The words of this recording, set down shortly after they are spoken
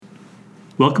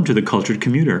Welcome to the Cultured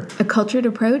Commuter. A cultured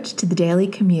approach to the daily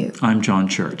commute. I'm John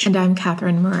Church. And I'm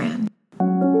Catherine Moran.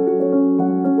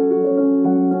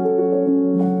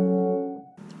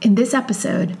 In this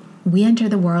episode, we enter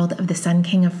the world of the Sun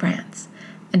King of France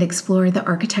and explore the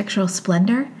architectural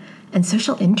splendor and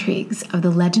social intrigues of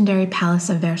the legendary Palace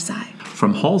of Versailles.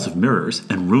 From halls of mirrors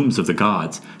and rooms of the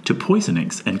gods to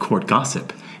poisonings and court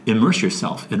gossip, immerse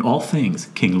yourself in all things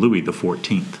King Louis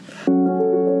XIV.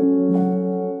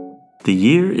 The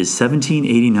year is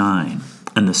 1789,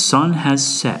 and the sun has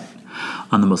set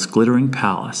on the most glittering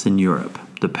palace in Europe,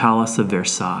 the Palace of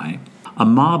Versailles. A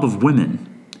mob of women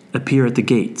appear at the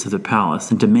gates of the palace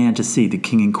and demand to see the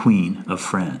king and queen of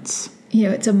France.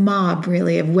 It's a mob,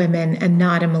 really, of women and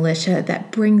not a militia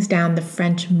that brings down the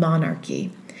French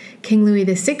monarchy. King Louis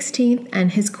XVI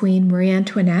and his queen, Marie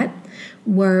Antoinette,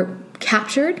 were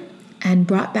captured and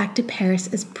brought back to Paris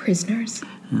as prisoners.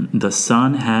 The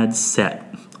sun had set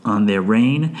on their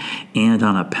reign and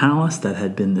on a palace that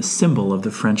had been the symbol of the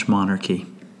French monarchy.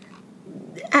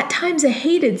 At times a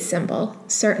hated symbol,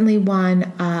 certainly one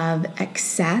of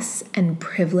excess and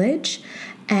privilege,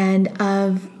 and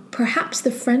of perhaps the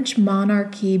French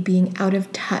monarchy being out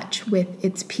of touch with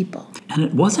its people. And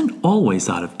it wasn't always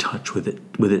out of touch with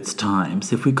its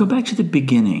times. If we go back to the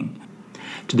beginning,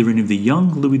 to the reign of the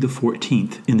young Louis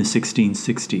XIV in the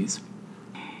 1660s,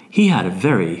 he had a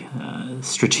very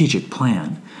strategic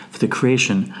plan for the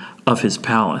creation of his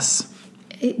palace.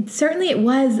 It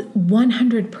was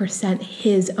 100%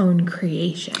 his own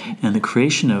creation. And the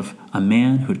creation of a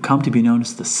man who had come to be known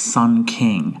as the Sun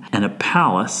King, and a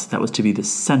palace that was to be the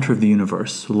center of the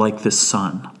universe, like the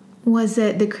sun. Was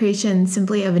it the creation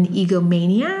simply of an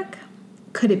egomaniac?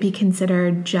 Could it be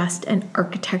considered just an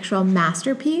architectural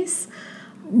masterpiece?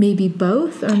 Maybe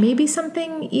both, or maybe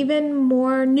something even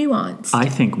more nuanced. I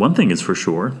think one thing is for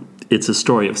sure. It's a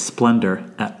story of splendor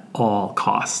at all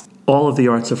costs. All of the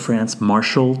arts of France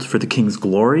marshaled for the king's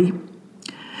glory,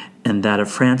 and that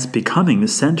of France becoming the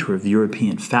center of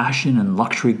European fashion and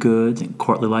luxury goods and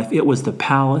courtly life. It was the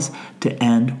palace to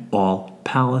end all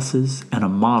palaces and a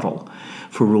model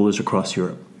for rulers across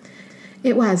Europe.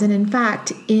 It was, and in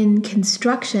fact, in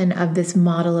construction of this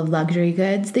model of luxury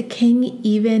goods, the king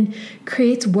even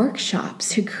creates workshops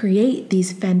to create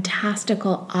these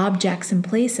fantastical objects and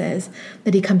places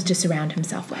that he comes to surround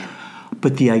himself with.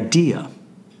 But the idea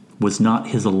was not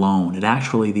his alone.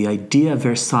 The idea of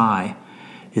Versailles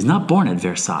is not born at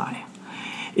Versailles.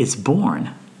 It's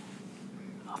born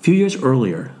a few years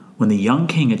earlier when the young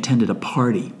king attended a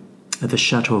party at the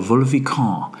Chateau of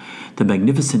Vaux-le-Vicomte, the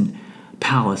magnificent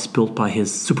palace built by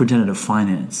his superintendent of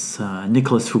finance,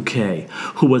 Nicolas Fouquet,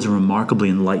 who was a remarkably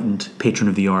enlightened patron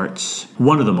of the arts,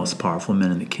 one of the most powerful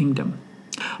men in the kingdom.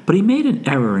 But he made an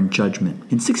error in judgment.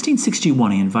 In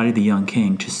 1661, he invited the young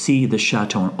king to see the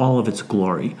chateau in all of its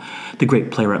glory. The great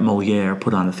playwright Molière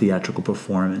put on a theatrical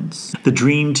performance. The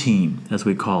dream team, as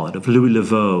we call it, of Louis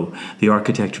Leveau, the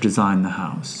architect who designed the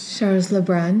house. Charles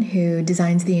Lebrun, who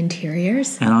designs the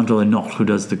interiors. And André Lenotre, who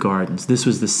does the gardens. This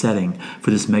was the setting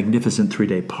for this magnificent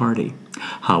 3-day party.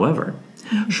 However,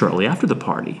 shortly after the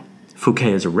party,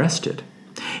 Fouquet is arrested.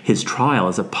 His trial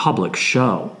is a public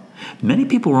show. Many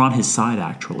people were on his side,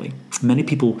 actually. Many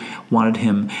people wanted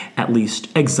him at least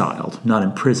exiled, not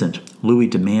imprisoned. Louis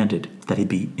demanded that he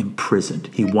be imprisoned.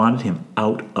 He wanted him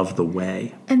out of the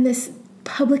way. And this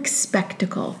public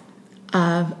spectacle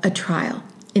of a trial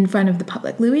in front of the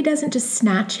public. Louis doesn't just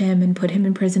snatch him and put him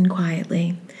in prison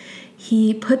quietly.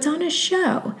 He puts on a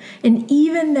show. And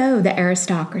even though the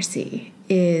aristocracy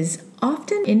is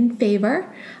often in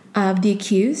favor of the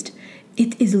accused,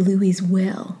 it is Louis's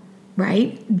will,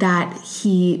 right, that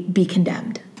he be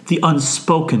condemned. The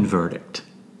unspoken verdict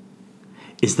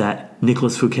is that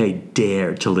Nicolas Fouquet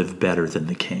dared to live better than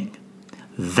the king.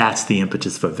 That's the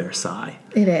impetus for Versailles.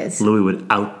 It is. Louis would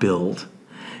outbuild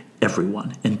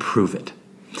everyone and prove it.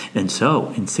 And so,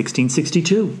 in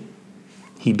 1662,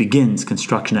 he begins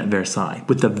construction at Versailles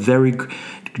with the very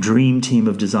dream team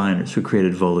of designers who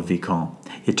created Vaux-le-Vicomte.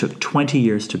 It took 20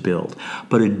 years to build,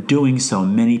 but in doing so,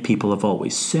 many people have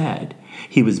always said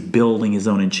he was building his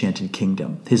own enchanted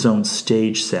kingdom, his own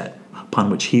stage set, upon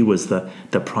which he was the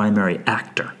primary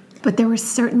actor. But there was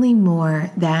certainly more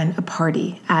than a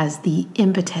party as the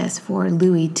impetus for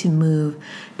Louis to move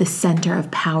the center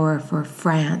of power for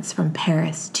France from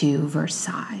Paris to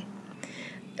Versailles.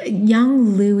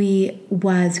 Young Louis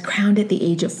was crowned at the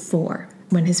age of 4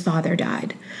 when his father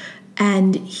died,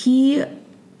 and he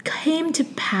came to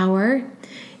power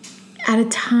at a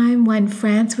time when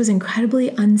France was incredibly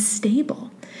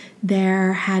unstable.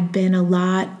 There had been a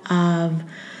lot of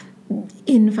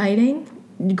infighting,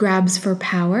 grabs for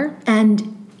power,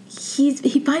 and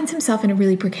he finds himself in a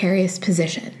really precarious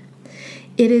position.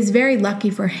 It is very lucky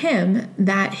for him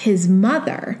that his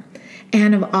mother,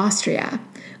 Anne of Austria,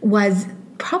 was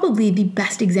probably the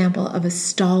best example of a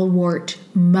stalwart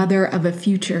mother of a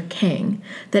future king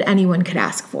that anyone could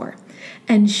ask for.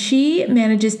 And she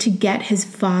manages to get his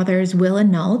father's will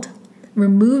annulled,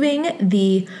 removing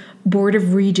the board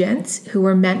of regents who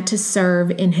were meant to serve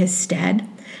in his stead,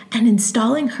 and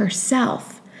installing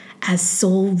herself as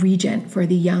sole regent for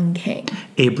the young king.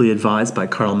 Ably advised by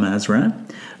Karl Mazarin,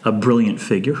 a brilliant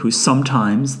figure who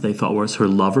sometimes they thought was her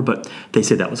lover, but they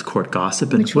say that was court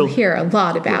gossip. And Which we'll hear a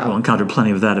lot about. We'll encounter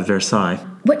plenty of that at Versailles.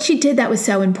 What she did that was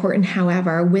so important,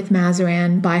 however, with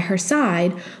Mazarin by her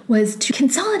side, was to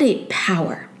consolidate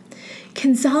power.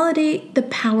 Consolidate the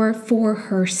power for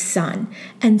her son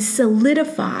and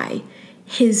solidify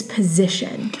his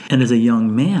position. And as a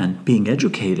young man being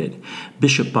educated,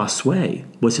 Bishop Bossuet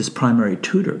was his primary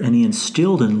tutor, and he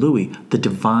instilled in Louis the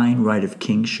divine right of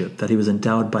kingship, that he was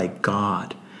endowed by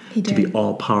God to be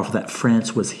all-powerful, that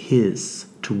France was his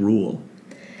to rule.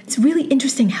 It's really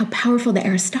interesting how powerful the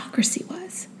aristocracy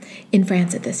was in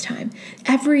France at this time.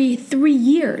 Every 3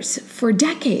 years, for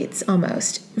decades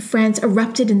almost, France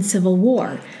erupted in civil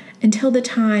war, until the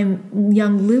time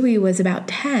young Louis was about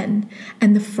 10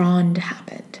 and the Fronde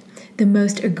happened, the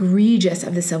most egregious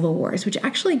of the civil wars, which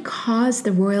actually caused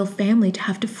the royal family to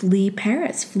have to flee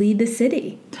Paris, flee the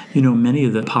city. You know, many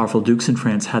of the powerful dukes in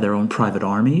France had their own private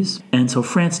armies, and so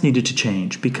France needed to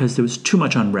change because there was too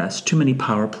much unrest, too many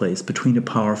power plays between a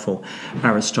powerful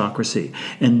aristocracy,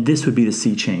 and this would be the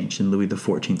sea change in Louis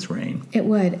XIV's reign. It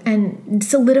would, and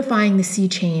solidifying the sea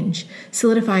change,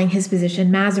 solidifying his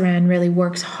position, Mazarin really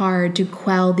works hard to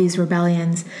quell these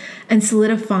rebellions, and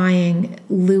solidifying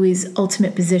Louis's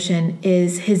ultimate position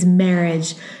is his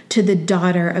marriage to the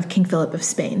daughter of King Philip of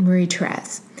Spain,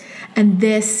 Marie-Thérèse. And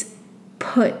this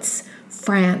puts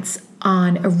France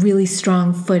on a really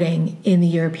strong footing in the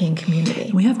European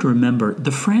community. We have to remember,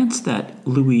 the France that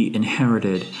Louis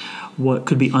inherited what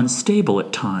could be unstable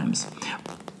at times,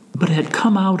 but it had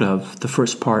come out of the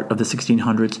first part of the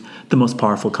 1600s, the most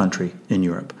powerful country in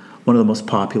Europe, one of the most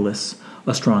populous,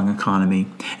 a strong economy,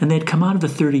 and they had come out of the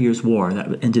 30 Years' War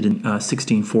that ended in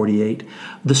 1648,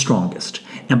 the strongest.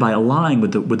 And by allying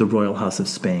with the royal house of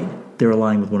Spain, they're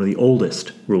allying with one of the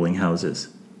oldest ruling houses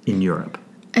in Europe.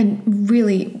 And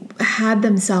really had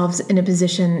themselves in a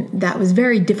position that was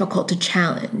very difficult to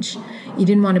challenge. You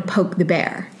didn't want to poke the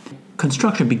bear.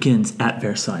 Construction begins at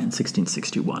Versailles in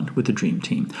 1661 with the Dream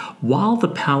Team. While the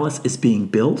palace is being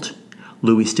built,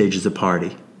 Louis stages a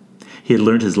party. He had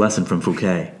learned his lesson from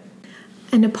Fouquet.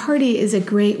 And a party is a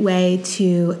great way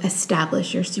to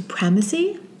establish your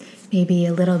supremacy, maybe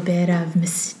a little bit of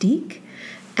mystique,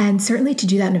 and certainly to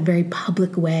do that in a very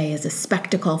public way as a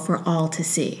spectacle for all to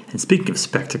see. And speaking of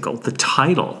spectacle, the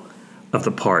title of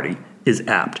the party is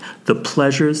apt. The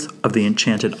Pleasures of the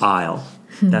Enchanted Isle.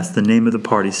 That's the name of the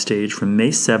party staged from May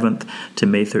 7th to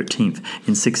May 13th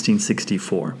in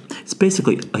 1664. It's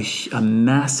basically a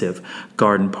massive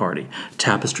garden party.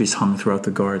 Tapestries hung throughout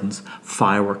the gardens,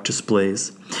 firework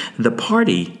displays. The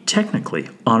party technically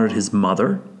honored his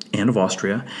mother, Anne of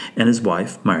Austria, and his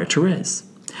wife, Marie-Thérèse.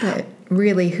 But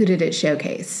really, who did it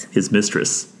showcase? His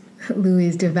mistress,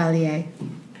 Louise de Valier.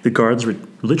 The gardens were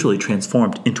literally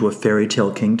transformed into a fairy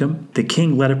tale kingdom. The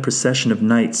king led a procession of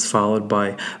knights followed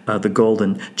by the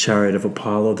golden chariot of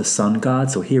Apollo, the sun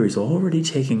god. So here he's already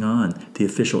taking on the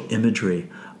official imagery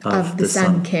of the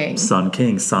sun king. Sun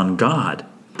king, sun god.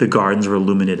 The gardens were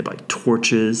illuminated by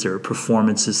torches. There were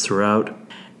performances throughout.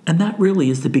 And that really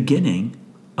is the beginning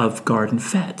of garden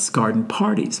fêtes, garden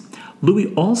parties.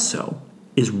 Louis also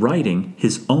is writing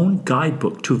his own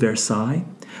guidebook to Versailles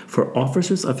for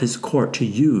officers of his court to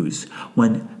use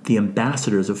when the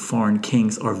ambassadors of foreign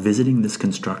kings are visiting this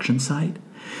construction site,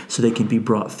 so they can be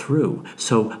brought through.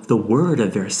 So the word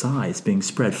of Versailles is being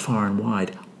spread far and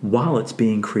wide while it's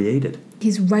being created.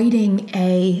 He's writing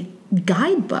a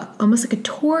guidebook, almost like a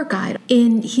tour guide,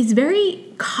 and he's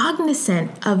very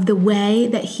cognizant of the way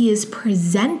that he is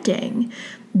presenting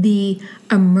the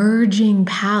emerging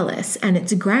palace and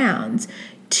its grounds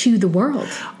to the world.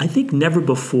 I think never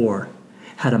before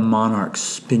had a monarch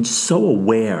been so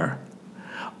aware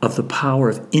of the power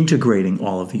of integrating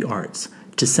all of the arts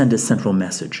to send a central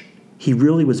message. He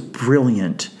really was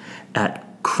brilliant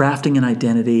at crafting an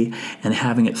identity and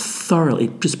having it thoroughly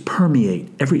just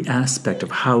permeate every aspect of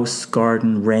house,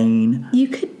 garden, reign.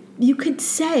 You could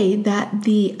say that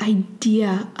the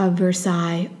idea of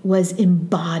Versailles was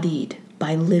embodied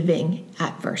by living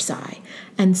at Versailles,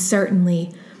 and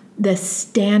certainly the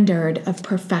standard of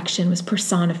perfection was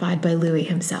personified by Louis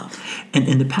himself. And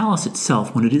in the palace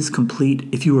itself, when it is complete,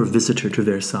 if you are a visitor to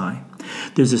Versailles,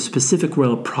 there's a specific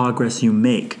royal progress you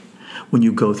make when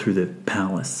you go through the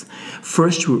palace.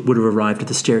 First, you would have arrived at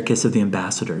the staircase of the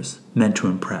ambassadors, meant to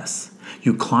impress.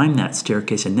 You climb that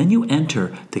staircase, and then you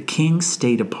enter the king's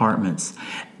state apartments,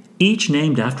 each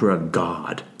named after a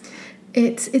god.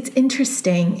 It's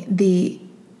interesting, the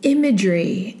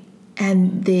imagery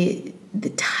and the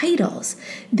titles,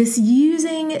 this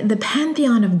using the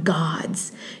pantheon of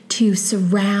gods to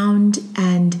surround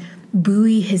and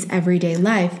buoy his everyday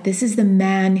life. This is the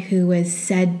man who was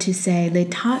said to say,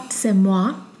 "L'État, c'est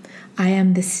moi," I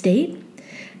am the state.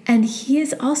 And he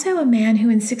is also a man who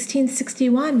in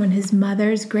 1661, when his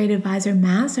mother's great advisor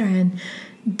Mazarin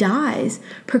dies,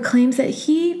 proclaims that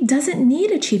he doesn't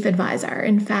need a chief advisor.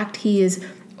 In fact, he is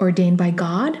ordained by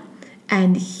God,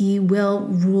 and he will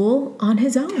rule on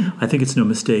his own. I think it's no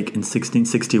mistake. In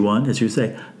 1661, as you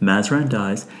say, Mazarin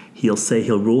dies. He'll say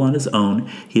he'll rule on his own.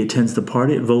 He attends the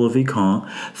party at Vaux-le-Vicomte,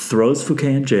 throws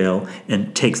Fouquet in jail,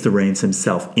 and takes the reins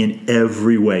himself in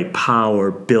every way.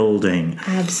 Power building.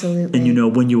 Absolutely.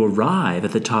 And when you arrive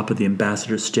at the top of the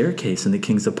ambassador's staircase in the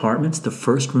king's apartments, the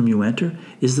first room you enter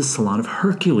is the Salon of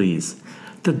Hercules,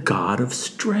 the god of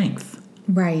strength.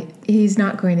 Right. He's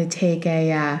not going to take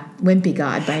a wimpy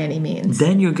god by any means.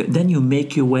 Then you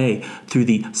make your way through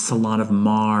the Salon of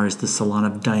Mars, the Salon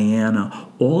of Diana,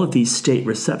 all of these state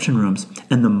reception rooms.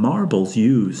 And the marbles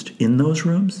used in those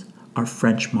rooms are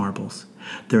French marbles.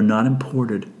 They're not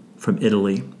imported from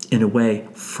Italy. In a way,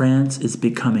 France is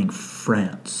becoming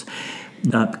France.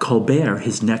 Colbert,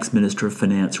 his next Minister of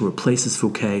Finance, who replaces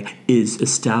Fouquet, is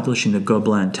establishing the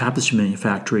Gobelin tapestry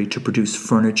manufactory to produce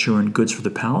furniture and goods for the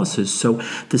palaces, so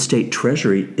the state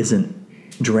treasury isn't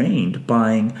drained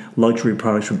buying luxury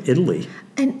products from Italy.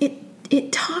 And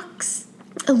it talks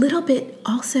a little bit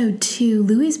also to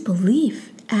Louis's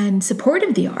belief and support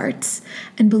of the arts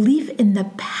and belief in the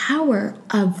power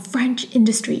of French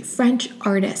industry, French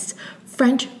artists,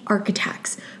 French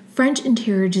architects, French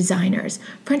interior designers,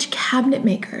 French cabinet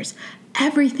makers.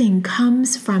 Everything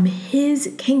comes from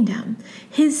his kingdom,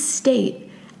 his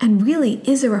state, and really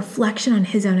is a reflection on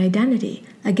his own identity.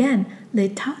 Again,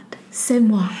 l'état, c'est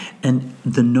moi. And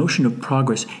the notion of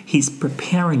progress, he's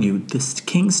preparing you. The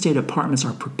king's state apartments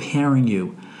are preparing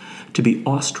you to be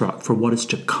awestruck for what is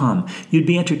to come. You'd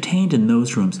be entertained in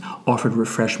those rooms, offered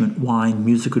refreshment, wine,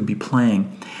 music would be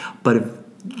playing. But if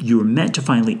you were meant to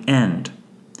finally end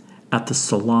at the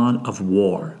Salon of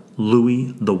War,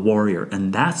 Louis the Warrior,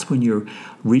 and that's when you're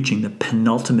reaching the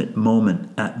penultimate moment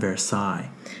at Versailles.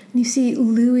 You see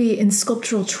Louis in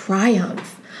sculptural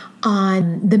triumph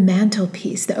on the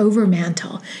mantelpiece, the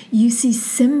overmantel. You see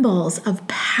symbols of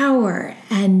power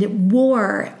and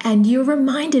war, and you're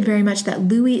reminded very much that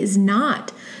Louis is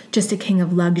not just a king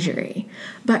of luxury,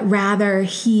 but rather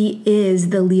he is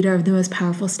the leader of the most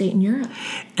powerful state in Europe.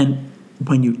 And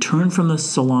when you turn from the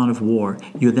Salon of War,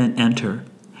 you then enter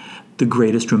the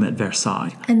greatest room at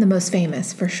Versailles. And the most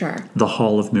famous, for sure. The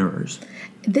Hall of Mirrors.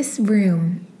 This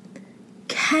room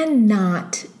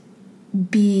cannot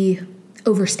be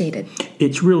overstated.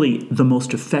 It's really the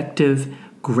most effective,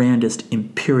 grandest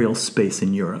imperial space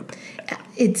in Europe.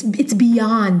 It's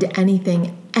beyond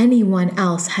anything anyone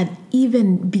else had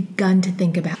even begun to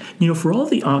think about. For all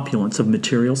the opulence of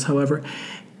materials, however,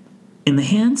 in the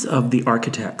hands of the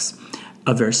architects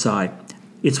of Versailles,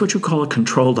 it's what you call a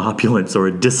controlled opulence or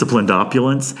a disciplined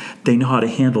opulence. They know how to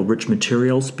handle rich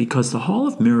materials because the Hall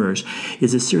of Mirrors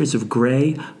is a series of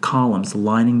gray columns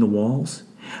lining the walls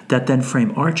that then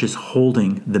frame arches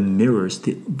holding the mirrors,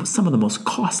 some of the most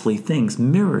costly things.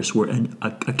 Mirrors were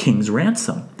a king's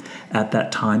ransom at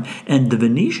that time, and the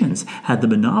Venetians had the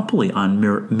monopoly on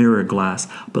mirror glass,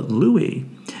 but Louis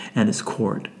and his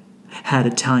court had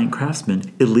Italian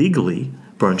craftsmen illegally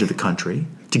brought into the country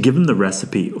to give them the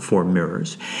recipe for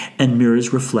mirrors. And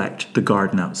mirrors reflect the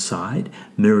garden outside.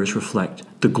 Mirrors reflect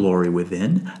the glory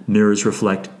within. Mirrors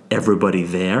reflect everybody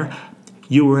there.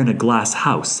 You were in a glass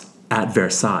house at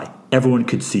Versailles. Everyone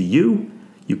could see you.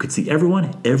 You could see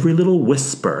everyone. Every little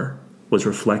whisper was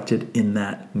reflected in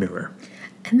that mirror.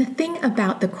 And the thing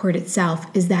about the court itself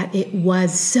is that it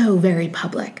was so very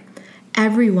public.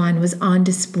 Everyone was on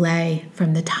display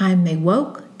from the time they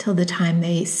woke till the time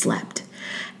they slept.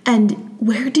 And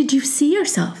where did you see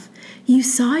yourself? You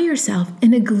saw yourself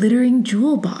in a glittering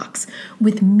jewel box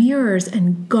with mirrors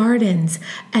and gardens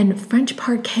and French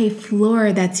parquet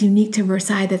floor that's unique to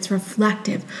Versailles, that's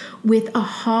reflective, with a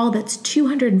hall that's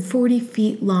 240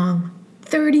 feet long,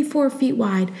 34 feet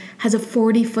wide, has a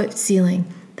 40-foot ceiling.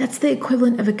 That's the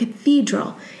equivalent of a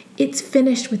cathedral it's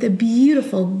finished with a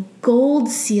beautiful gold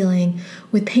ceiling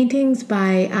with paintings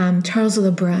by Charles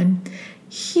Lebrun,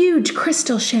 huge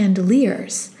crystal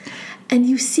chandeliers. And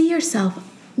you see yourself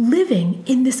living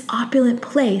in this opulent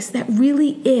place that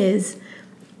really is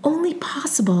only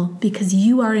possible because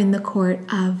you are in the court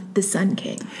of the Sun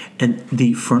King. And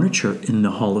the furniture in the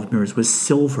Hall of Mirrors was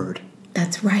silvered.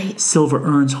 That's right. Silver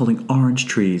urns holding orange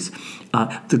trees,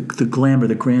 the glamour,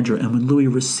 the grandeur. And when Louis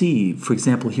received, for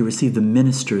example, he received the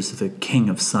ministers of the King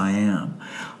of Siam,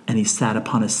 and he sat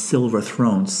upon a silver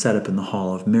throne set up in the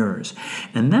Hall of Mirrors.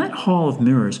 And that Hall of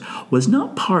Mirrors was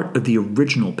not part of the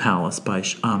original palace by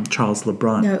Charles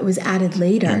Lebrun. No, it was added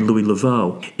later. And Louis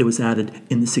Laveau. It was added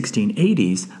in the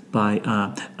 1680s by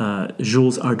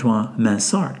Jules Ardouin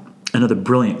Mansart, another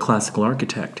brilliant classical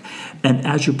architect. And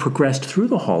as you progressed through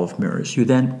the Hall of Mirrors, you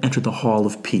then entered the Hall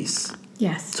of Peace.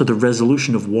 Yes. So the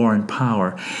resolution of war and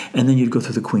power, and then you'd go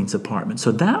through the Queen's apartment.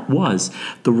 So that was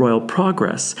the royal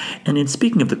progress. And in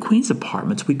speaking of the Queen's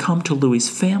apartments, we come to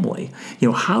Louis's family.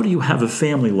 How do you have a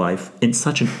family life in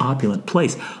such an opulent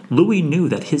place? Louis knew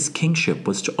that his kingship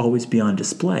was to always be on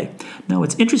display. Now,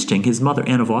 it's interesting, his mother,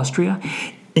 Anne of Austria,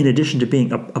 in addition to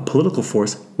being a political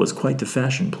force, was quite the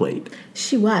fashion plate.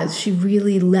 She was. She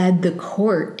really led the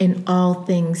court in all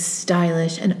things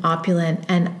stylish and opulent,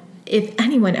 and if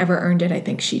anyone ever earned it, I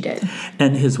think she did.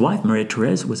 And his wife, Maria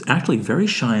Therese, was actually very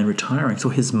shy and retiring, so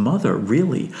his mother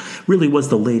really was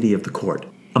the lady of the court.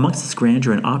 Amongst this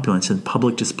grandeur and opulence and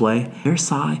public display,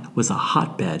 Versailles was a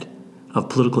hotbed of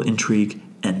political intrigue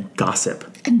and gossip.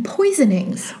 And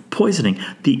poisonings. Poisoning.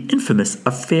 The infamous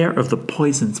affair of the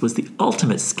poisons was the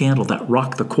ultimate scandal that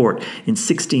rocked the court in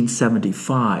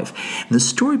 1675. And the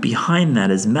story behind that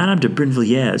is Madame de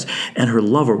Brinvilliers and her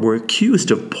lover were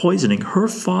accused of poisoning her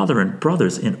father and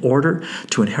brothers in order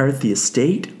to inherit the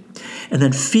estate. And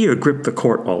then fear gripped the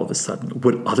court all of a sudden.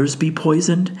 Would others be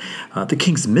poisoned? The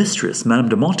king's mistress, Madame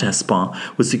de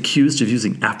Montespan, was accused of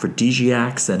using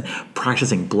aphrodisiacs and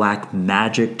practicing black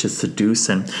magic to seduce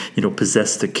and,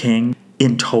 possess the king.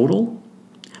 In total,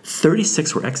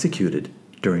 36 were executed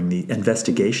during the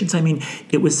investigations. I mean,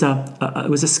 it was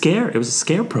a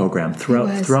scare program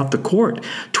throughout the court.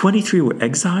 23 were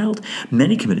exiled.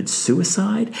 Many committed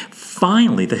suicide.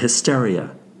 Finally, the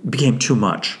hysteria became too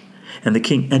much, and the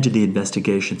king ended the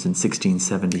investigations in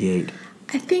 1678.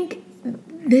 I think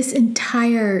this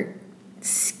entire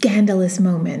scandalous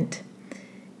moment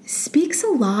speaks a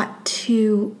lot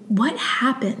to what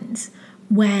happens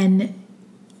when,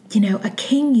 a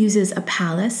king uses a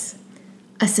palace,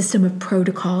 a system of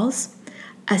protocols,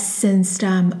 a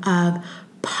system of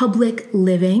public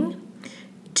living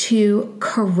to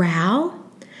corral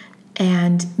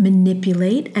and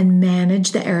manipulate and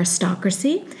manage the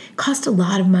aristocracy. It cost a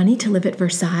lot of money to live at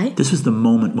Versailles. This was the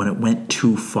moment when it went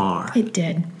too far. It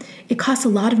did. It cost a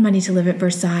lot of money to live at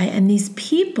Versailles, and these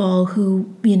people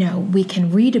who, we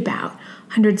can read about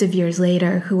hundreds of years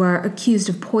later who are accused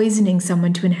of poisoning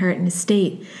someone to inherit an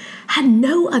estate had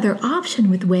no other option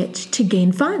with which to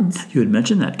gain funds. You had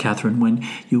mentioned that, Catherine, when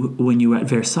you were at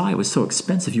Versailles, it was so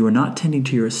expensive. You were not tending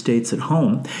to your estates at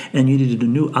home, and you needed a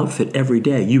new outfit every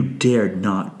day. You dared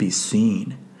not be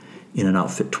seen in an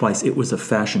outfit twice. It was a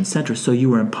fashion center, so you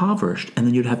were impoverished, and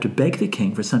then you'd have to beg the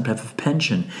king for some type of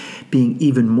pension, being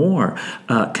even more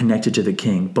connected to the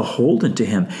king, beholden to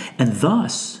him, and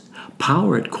thus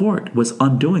power at court was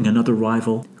undoing another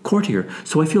rival courtier.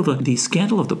 So I feel that the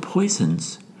scandal of the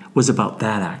poisons was about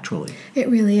that, actually. It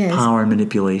really is. Power and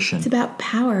manipulation. It's about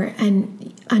power,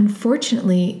 and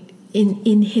unfortunately,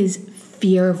 in his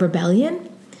fear of rebellion,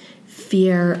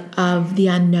 fear of the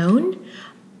unknown,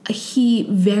 he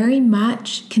very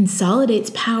much consolidates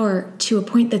power to a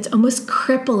point that's almost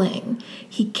crippling.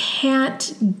 He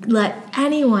can't let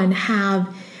anyone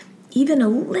have even a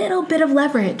little bit of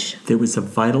leverage. There was a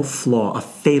vital flaw, a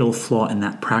fatal flaw in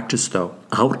that practice, though.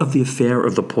 Out of the affair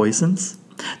of the poisons,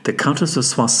 the Countess of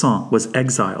Soissons was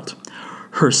exiled.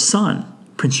 Her son,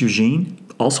 Prince Eugene,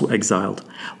 also exiled,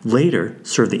 later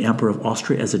served the Emperor of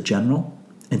Austria as a general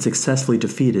and successfully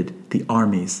defeated the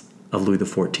armies of Louis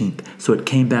XIV. So it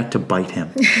came back to bite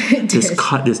him. This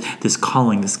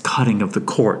cutting of the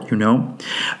court,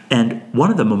 And one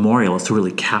of the memorialists who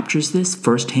really captures this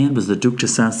firsthand was the Duc de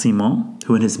Saint-Simon,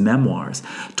 who in his memoirs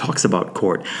talks about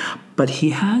court. But he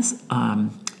has a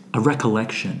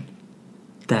recollection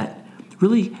that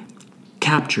really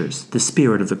captures the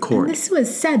spirit of the court. And this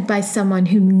was said by someone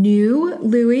who knew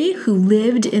Louis, who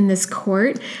lived in this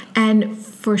court, and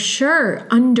for sure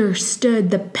understood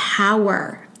the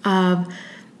power of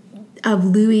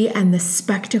Louis and the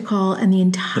spectacle and the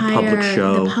entire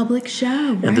public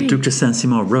show. And the Duc de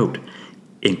Saint-Simon wrote,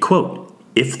 in quote,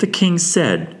 "If the king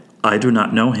said, I do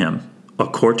not know him. A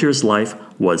courtier's life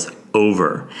was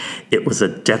over. It was a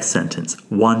death sentence.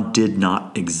 One did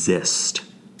not exist.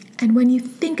 And when you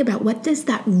think about what does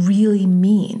that really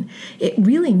mean, it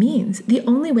really means the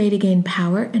only way to gain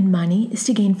power and money is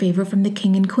to gain favor from the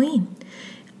king and queen.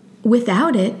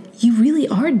 Without it, you really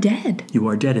are dead. You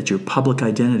are dead. Your public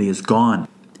identity is gone.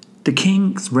 The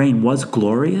king's reign was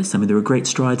glorious. I mean, there were great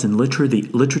strides in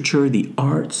literature, the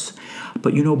arts.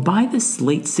 But, by this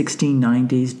late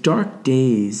 1690s, dark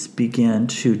days began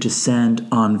to descend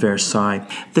on Versailles.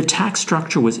 The tax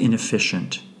structure was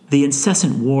inefficient. The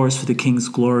incessant wars for the king's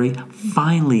glory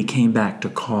finally came back to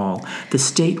call. The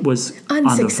state was on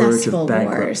the verge of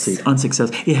bankruptcy.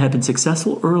 Unsuccessful. It had been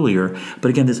successful earlier, but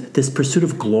again, this pursuit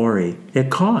of glory, it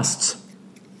costs.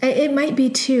 It might be,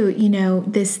 too,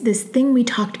 this thing we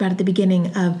talked about at the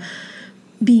beginning of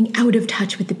being out of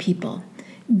touch with the people,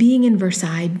 being in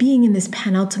Versailles, being in this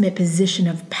penultimate position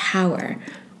of power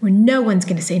where no one's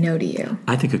going to say no to you.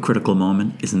 I think a critical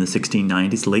moment is in the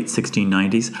 1690s, late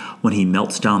 1690s, when he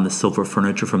melts down the silver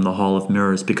furniture from the Hall of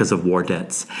Mirrors because of war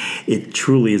debts. It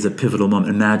truly is a pivotal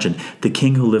moment. Imagine the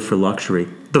king who lived for luxury.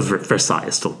 The Versailles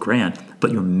is still grand,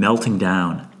 but you're melting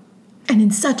down. And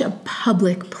in such a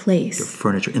public place. Your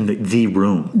furniture in the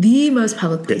room. The most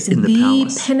public place. In the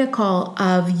palace. The pinnacle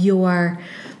of your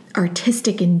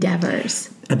artistic endeavors.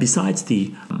 And besides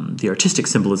the artistic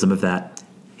symbolism of that,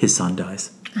 his son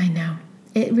dies. I know.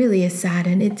 It really is sad.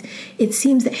 And it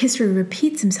seems that history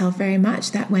repeats himself very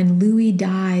much, that when Louis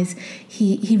dies,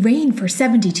 he reigned for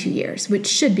 72 years, which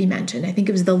should be mentioned. I think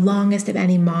it was the longest of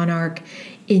any monarch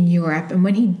in Europe. And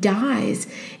when he dies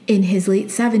in his late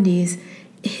 70s,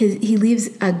 he leaves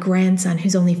a grandson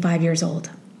who's only 5 years old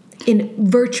in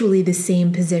virtually the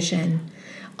same position,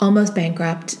 almost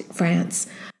bankrupt France,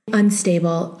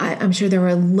 unstable. I'm sure there were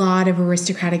a lot of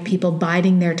aristocratic people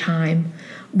biding their time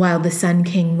while the Sun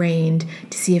King reigned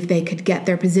to see if they could get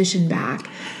their position back,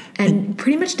 and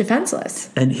pretty much defenseless.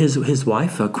 And his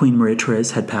wife, Queen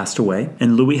Marie-Thérèse, had passed away,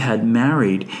 and Louis had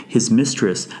married his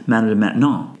mistress, Madame de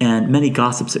Maintenon. And many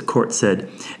gossips at court said,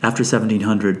 after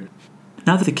 1700,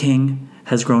 now that the king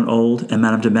has grown old and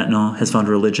Madame de Maintenon has found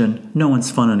a religion, no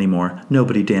one's fun anymore.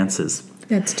 Nobody dances.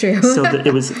 That's true. So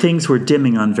things were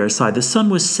dimming on Versailles. The sun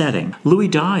was setting. Louis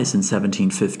dies in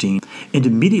 1715, and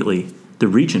immediately the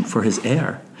regent, for his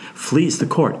heir, flees the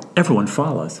court. Everyone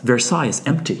follows. Versailles is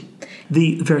empty.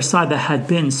 The Versailles that had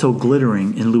been so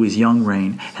glittering in Louis's young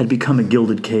reign had become a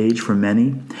gilded cage for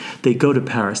many. They go to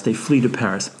Paris. They flee to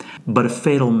Paris. But a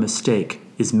fatal mistake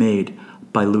is made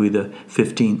by Louis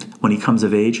XV. When he comes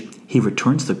of age, he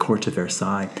returns the court to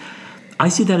Versailles. I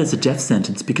see that as a death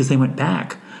sentence because they went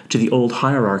back to the old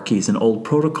hierarchies and old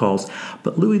protocols,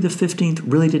 but Louis XV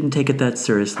really didn't take it that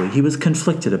seriously. He was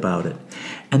conflicted about it.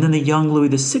 And then the young Louis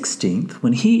XVI,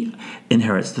 when he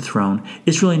inherits the throne,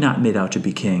 is really not made out to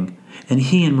be king, and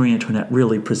he and Marie Antoinette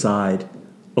really preside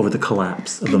over the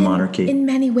collapse of the monarchy. In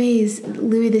many ways,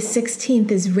 Louis XVI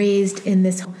is raised in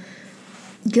this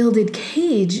gilded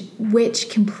cage, which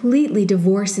completely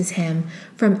divorces him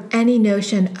from any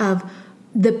notion of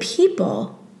the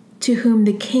people to whom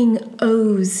the king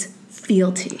owes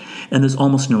fealty. And there's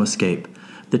almost no escape.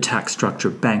 The tax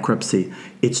structure, bankruptcy,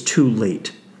 it's too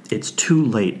late. It's too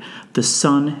late. The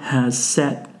sun has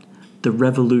set. The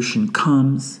revolution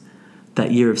comes.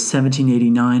 That year of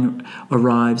 1789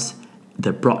 arrives.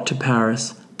 They're brought to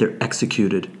Paris. They're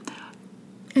executed.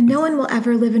 And no one will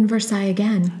ever live in Versailles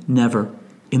again. Never.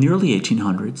 In the early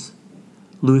 1800s,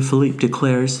 Louis Philippe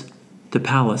declares the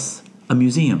palace a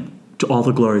museum to all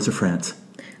the glories of France.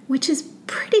 Which is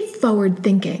pretty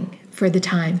forward-thinking for the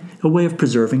time. A way of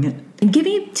preserving it. And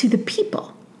giving it to the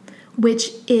people,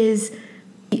 which is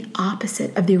the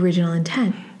opposite of the original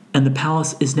intent. And the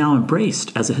palace is now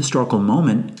embraced as a historical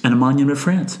moment and a monument of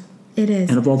France. It is.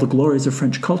 And of all the glories of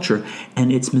French culture.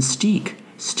 And its mystique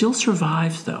still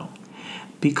survives, though,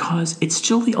 because it's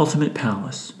still the ultimate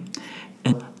palace.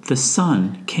 And the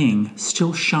Sun King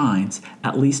still shines,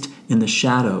 at least in the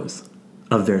shadows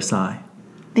of Versailles.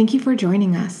 Thank you for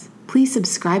joining us. Please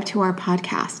subscribe to our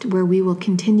podcast, where we will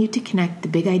continue to connect the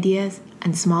big ideas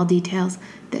and small details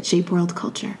that shape world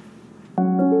culture.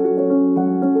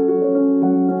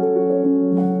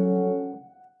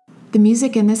 The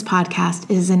music in this podcast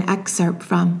is an excerpt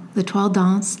from L'Étoile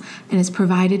Danse and is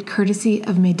provided courtesy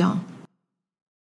of Meudon.